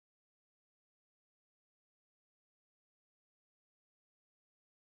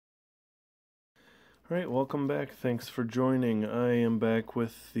Alright, welcome back. Thanks for joining. I am back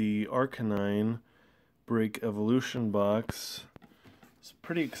with the Arcanine BREAK Evolution box. I was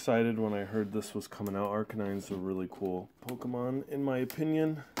pretty excited when I heard this was coming out. Arcanine's a really cool Pokemon, in my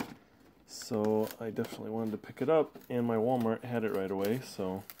opinion. So I definitely wanted to pick it up, and my Walmart had it right away,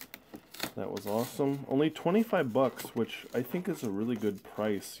 so that was awesome. Only 25 bucks, which I think is a really good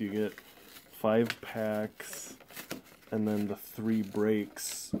price. You get 5 packs, and then the 3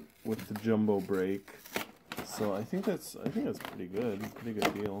 breaks with the jumbo break. So I think that's pretty good. Pretty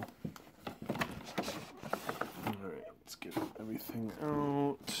good deal. Alright, let's get everything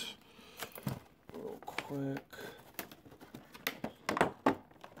out real quick.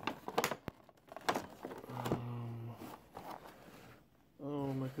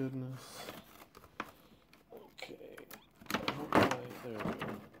 Oh my goodness. Okay. There we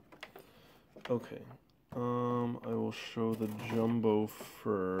go. Okay. I will show the jumbo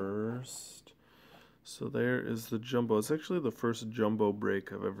first. So there is the jumbo. It's actually the first jumbo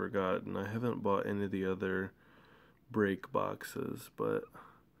break I've ever gotten. I haven't bought any of the other break boxes, but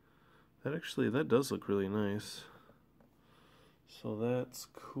that does look really nice. So that's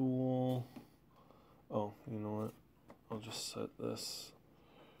cool. Oh, you know what? I'll just set this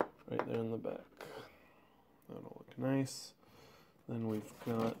right there in the back. That'll look nice. Then we've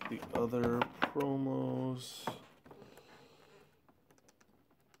got the other promos,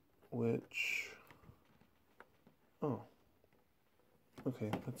 which, oh, okay,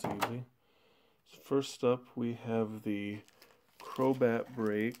 that's easy. So first up, we have the Crobat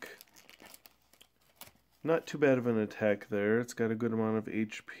break. Not too bad of an attack there. It's got a good amount of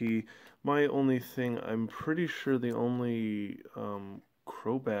HP. My only thing, I'm pretty sure the only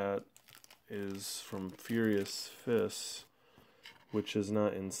Crobat is from Furious Fists, which is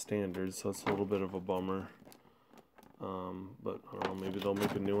not in standard, so it's a little bit of a bummer. But I don't know, maybe they'll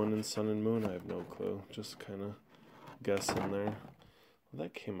make a new one in Sun and Moon. I have no clue. Just kind of guessing there. Well,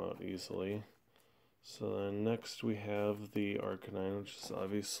 that came out easily. So then next we have the Arcanine, which is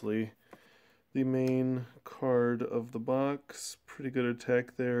obviously the main card of the box. Pretty good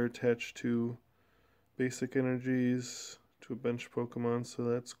attack there, attached to basic energies to a bench Pokemon, so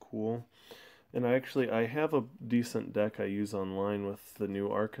that's cool. And I have a decent deck I use online with the new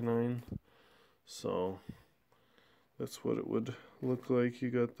Arcanine, so that's what it would look like. You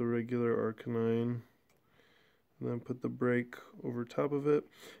got the regular Arcanine, and then put the break over top of it.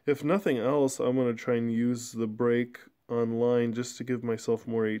 If nothing else, I'm going to try and use the break online just to give myself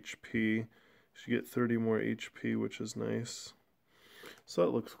more HP. Should get 30 more HP, which is nice. So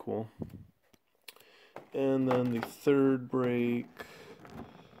that looks cool. And then the third break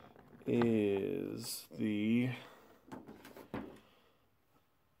is the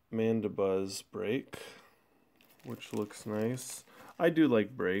Mandibuzz break, which looks nice. I do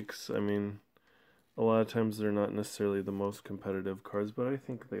like breaks. I mean, a lot of times they're not necessarily the most competitive cards, but I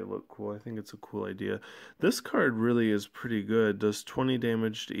think they look cool. I think it's a cool idea. This card really is pretty good. Does 20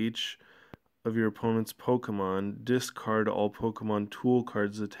 damage to each of your opponent's Pokemon. Discard all Pokemon tool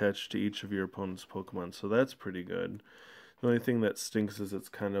cards attached to each of your opponent's Pokemon. So that's pretty good. The only thing that stinks is it's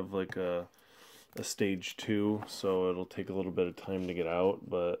kind of like a stage 2, so it'll take a little bit of time to get out,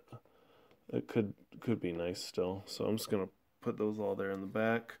 but it could be nice still. So I'm just gonna put those all there in the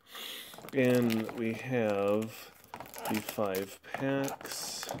back. And we have the 5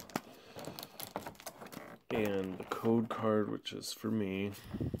 packs and the code card, which is for me.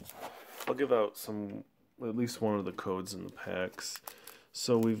 I'll give out at least one of the codes in the packs.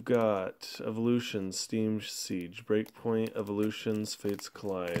 So we've got Evolutions, Steam Siege, Breakpoint, Evolutions, Fates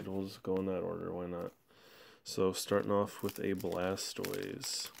Collide. We'll just go in that order, why not? So starting off with a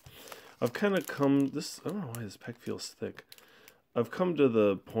Blastoise. I've kind of come, I don't know why this pack feels thick. I've come to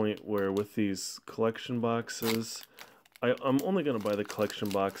the point where with these collection boxes, I'm only going to buy the collection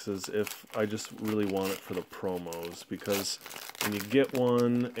boxes if I just really want it for the promos, because when you get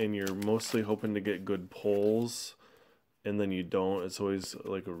one and you're mostly hoping to get good pulls, and then you don't, it's always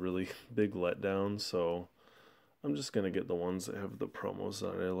like a really big letdown. So I'm just going to get the ones that have the promos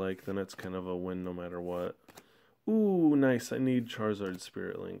that I like. Then it's kind of a win no matter what. Ooh, nice. I need Charizard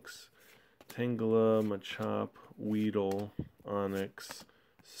Spirit Links. Tangela, Machop, Weedle, Onix,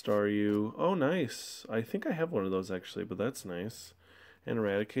 Staryu. Oh, nice. I think I have one of those actually, but that's nice. And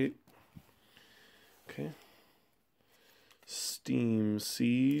Eradicate. Okay. Steam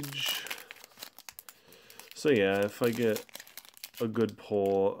Siege. So yeah, if I get a good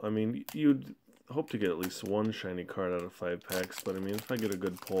pull, I mean, you'd hope to get at least one shiny card out of 5 packs, but I mean, if I get a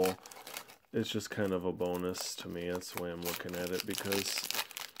good pull, it's just kind of a bonus to me. That's the way I'm looking at it, because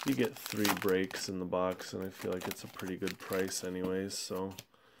you get 3 breaks in the box, and I feel like it's a pretty good price anyways, so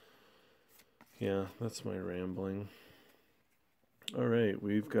Yeah, that's my rambling. Alright,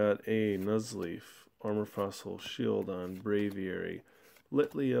 we've got a Nuzleaf, Armor Fossil, Shieldon, Braviary,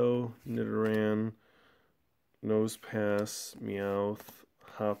 Litleo, Nidoran, Nosepass, Meowth,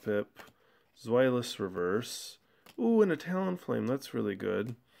 Hoppip, Zweilous Reverse. Ooh, and a Talonflame. That's really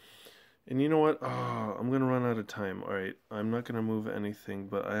good. And you know what? Oh, I'm going to run out of time. Alright, I'm not going to move anything,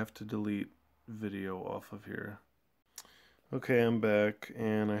 but I have to delete video off of here. Okay, I'm back,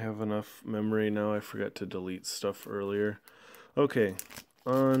 and I have enough memory now. I forgot to delete stuff earlier. Okay,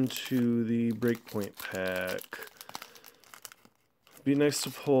 on to the Breakpoint pack. Be nice to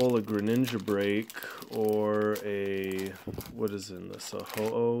pull a Greninja Break or a, what is in this, a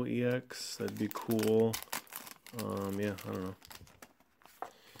Ho-Oh EX? That'd be cool. Yeah, I don't know.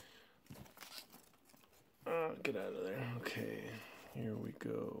 Get out of there. Okay, here we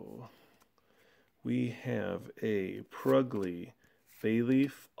go. We have a Prugly,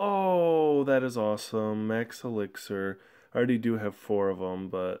 Bayleaf. Oh, that is awesome. Max Elixir. I already do have 4 of them,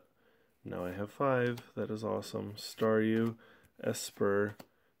 but now I have 5. That is awesome. Staryu, Esper,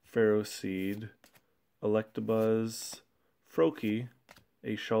 Ferroseed, Electabuzz, Froakie,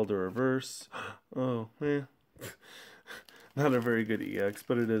 a Shellder Reverse. Oh, not a very good EX,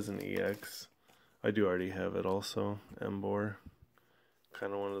 but it is an EX. I do already have it also. Emboar.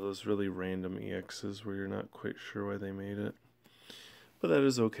 Kind of one of those really random EXs where you're not quite sure why they made it. But that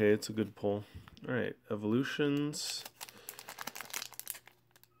is okay. It's a good pull. Alright, evolutions.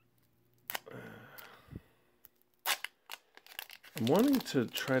 I'm wanting to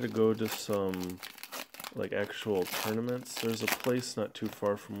try to go to some like actual tournaments. There's a place not too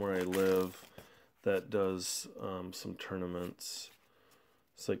far from where I live that does some tournaments.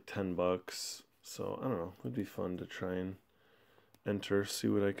 It's like $10. So I don't know. It'd be fun to try and enter, see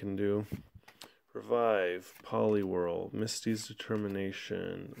what I can do. Revive, Poliwhirl, Misty's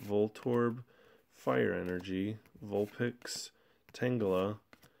Determination, Voltorb, Fire Energy, Vulpix, Tangela,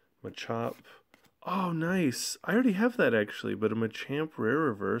 Machop. Oh, nice. I already have that actually, but a Machamp Rare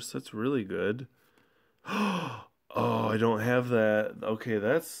Reverse. That's really good. Oh, I don't have that. Okay,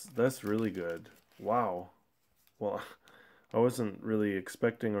 that's really good. Wow. Well, I wasn't really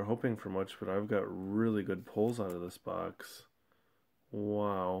expecting or hoping for much, but I've got really good pulls out of this box.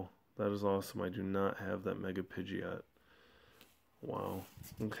 Wow, that is awesome. I do not have that Mega Pidgeot. Wow.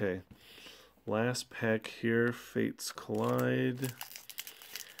 Okay. Last pack here, Fates Collide.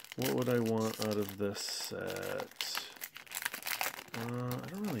 What would I want out of this set? I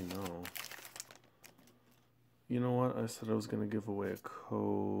don't really know. You know what? I said I was going to give away a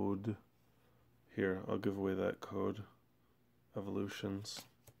code. Here, I'll give away that code. Evolutions.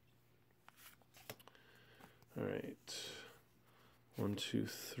 Alright. 1, 2,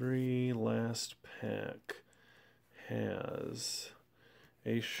 3. Last pack has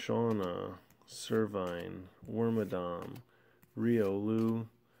a Shauna, Servine, Wormadam, Riolu,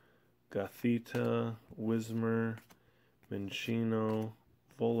 Gothita, Whismur, Minccino,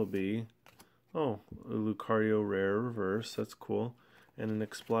 Volibee. Oh, a Lucario Rare Reverse. That's cool. And an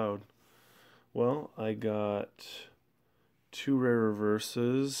Explode. Well, I got 2 rare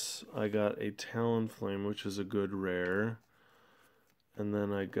reverses. I got a Talonflame, which is a good rare. And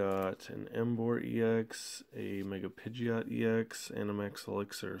then I got an Emboar EX, a Mega Pidgeot EX, and a Max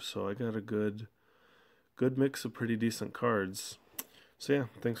Elixir. So I got a good mix of pretty decent cards. So yeah,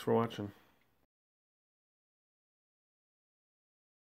 thanks for watching.